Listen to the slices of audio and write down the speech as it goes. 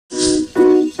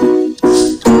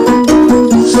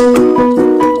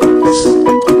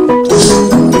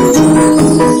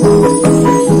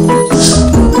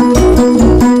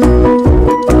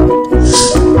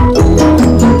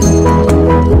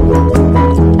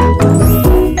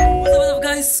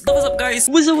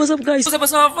guys? What's up guys?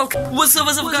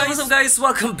 What's up guys?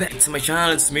 Welcome back to my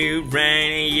channel. It's me,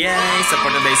 Brainy. Yay! So for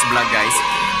today's vlog guys,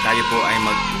 tayo po ay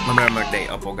mag-birthday.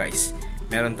 Opo guys,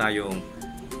 meron tayong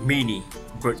mini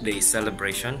birthday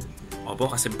celebration. Opo,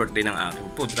 kasi birthday ng aking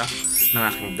pudra, ng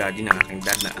aking daddy, ng aking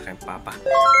dad, ng aking papa.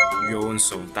 Yun,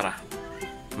 so tara,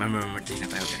 mag-birthday na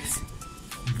tayo guys.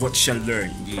 What shall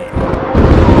learn? Yeah.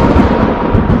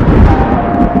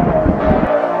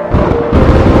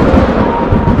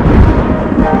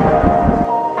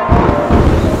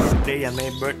 May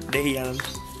birthday yan.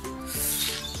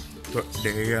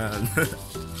 Birthday yan.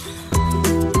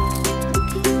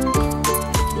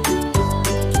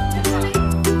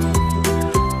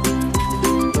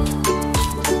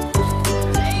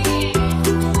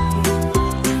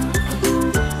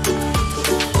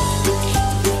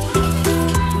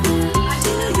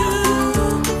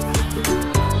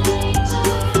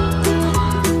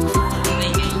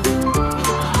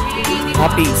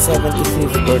 Happy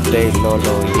 75th birthday,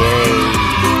 Lolo. Yay!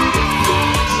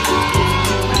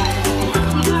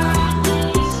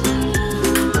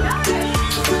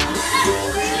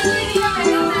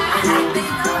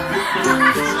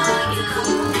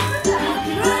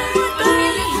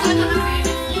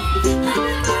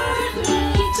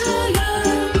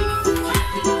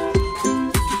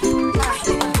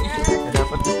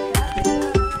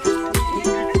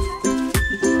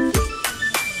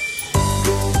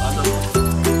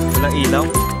 Ilaw.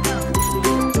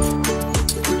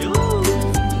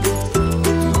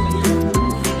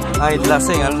 Ay,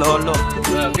 lasing ang lolo.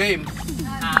 Game.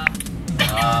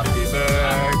 Happy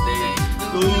birthday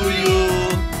to you.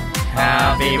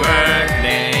 Happy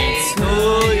birthday to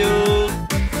you.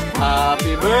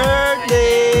 Happy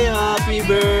birthday, happy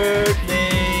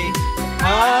birthday.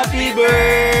 Happy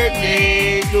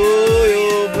birthday to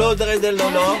you. Blow the candle,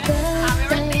 lolo.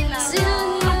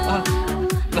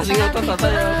 Lasing nga ito,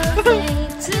 tatay.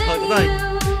 Tatay.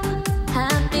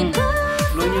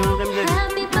 Blow niyo ang candle.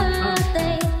 Happy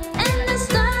birthday!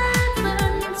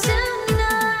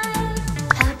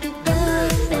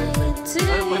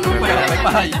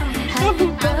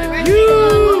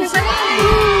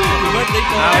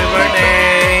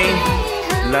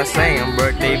 Lasing ang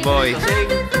birthday boy.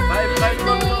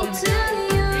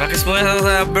 Pakis mo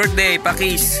sa birthday,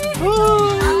 pakis.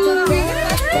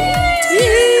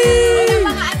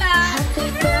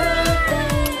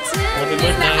 Happy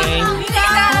birthday.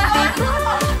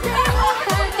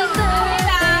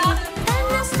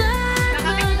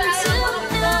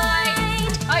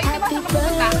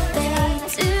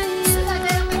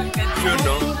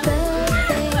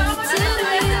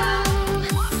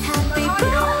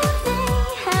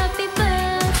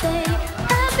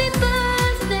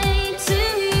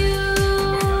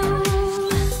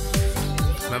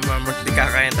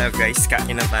 Kakain tayo guys,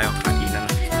 kain na tayo, kainan na.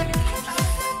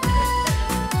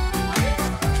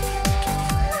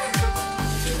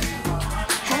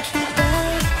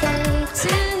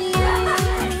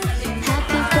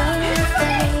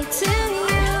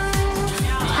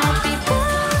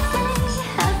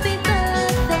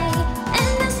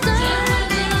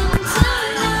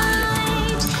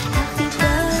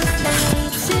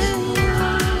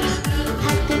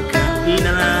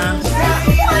 Kainan na.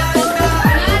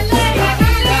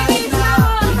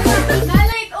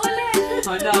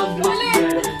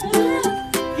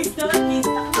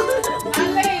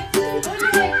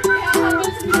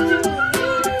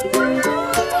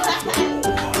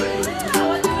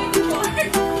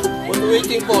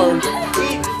 Waiting for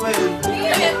eat well.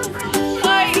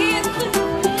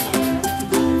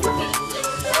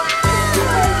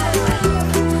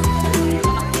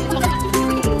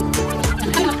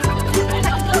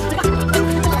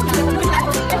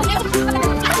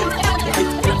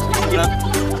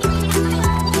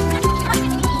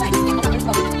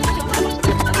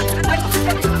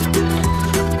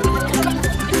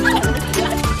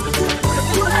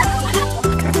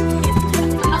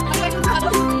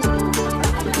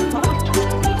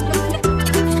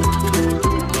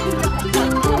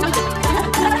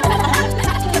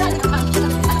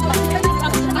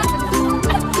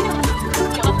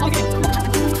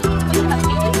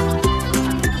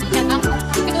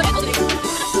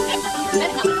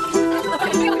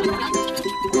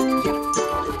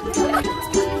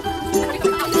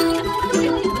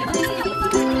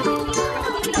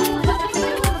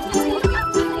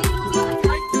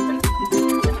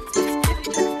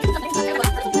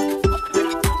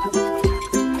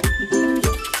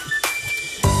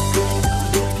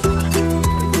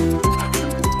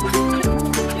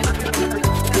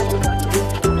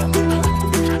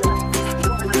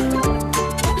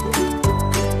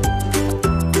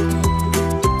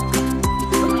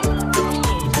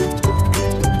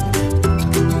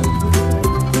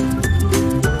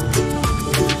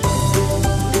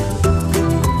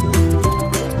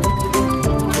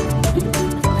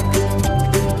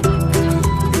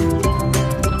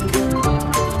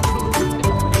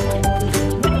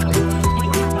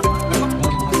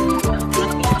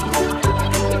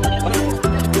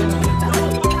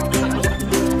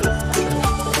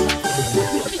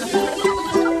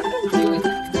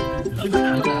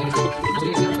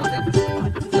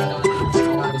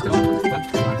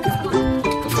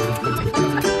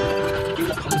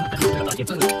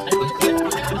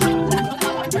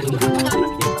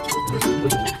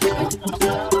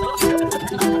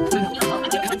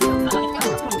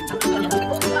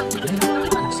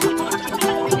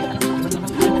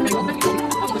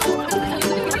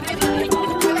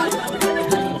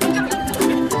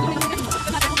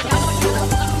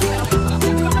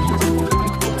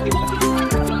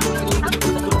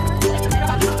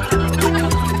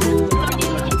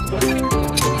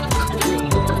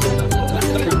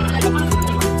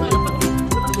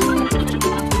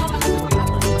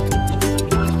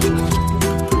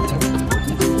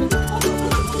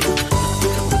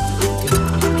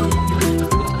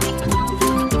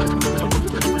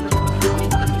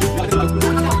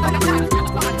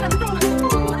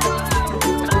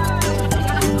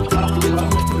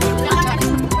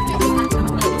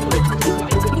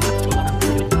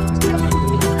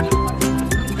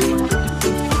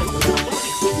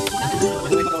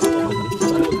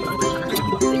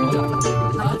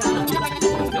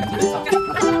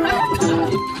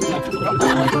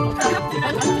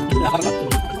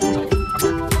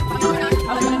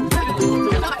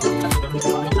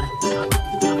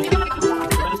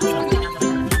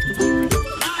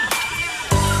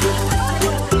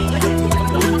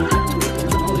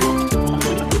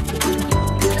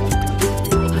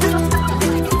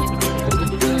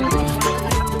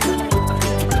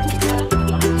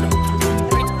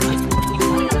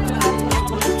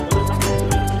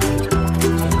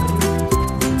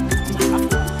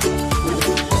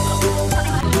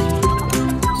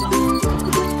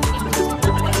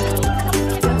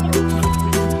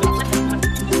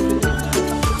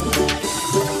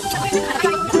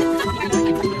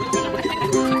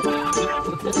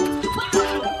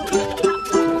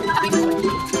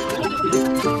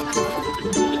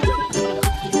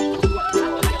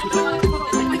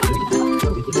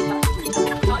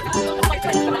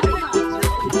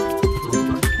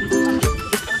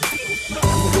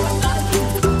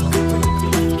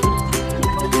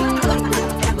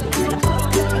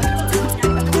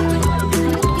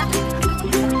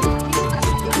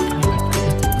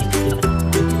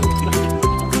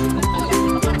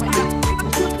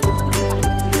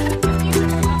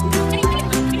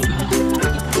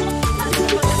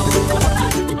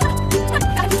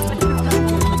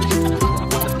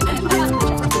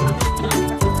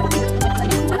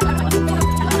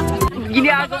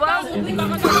 Ginagawa mo?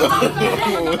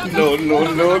 No, no,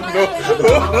 no, no.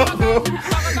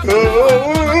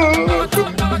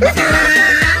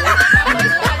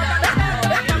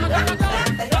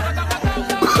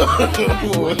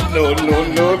 No, no, no,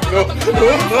 no.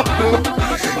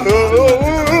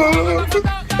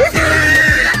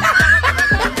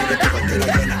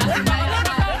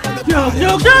 Jump,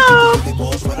 jump, jump!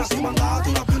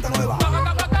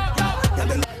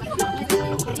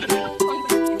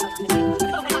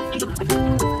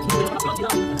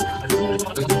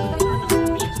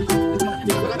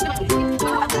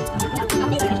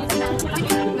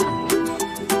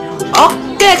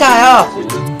 Okay kayo!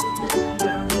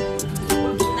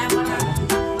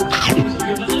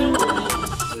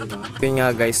 Yun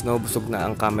nga guys, no, busog na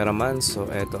ang cameraman. So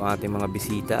eto ang ating mga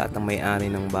bisita at ang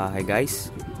may-ari ng bahay guys.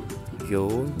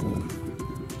 Yun.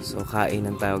 So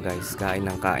kainan tayo guys, kain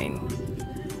ng kain.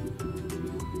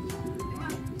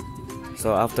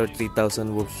 So after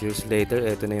 3,000 wolf years later,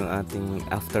 eto na yung ating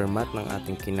aftermath ng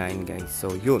ating kinain guys.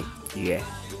 So yun, yeah.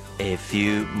 A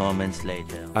few moments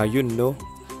later. Ayun no,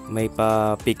 may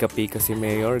pa pika-pika si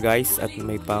Mayor guys at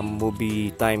may pa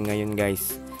movie time ngayon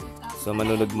guys. So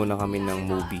manonood muna kami ng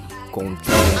movie kung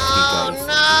Channel 3 guys.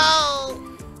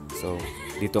 So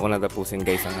dito ko natapusin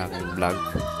guys ang aking vlog.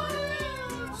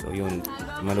 So yun,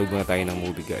 manood muna tayo ng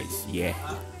movie guys. Yeah.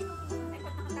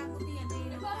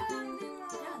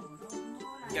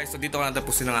 Guys, so dito ko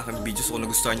natapusin ang aking video. So kung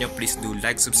nagustuhan nyo, please do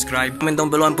like, subscribe, comment down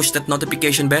below and push that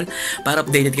notification bell para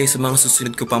updated kayo sa mga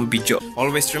susunod ko pang video.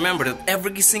 Always remember that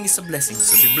every gising is a blessing,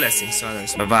 so be blessings to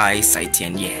others. Bye bye,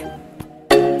 Saitian, yeah.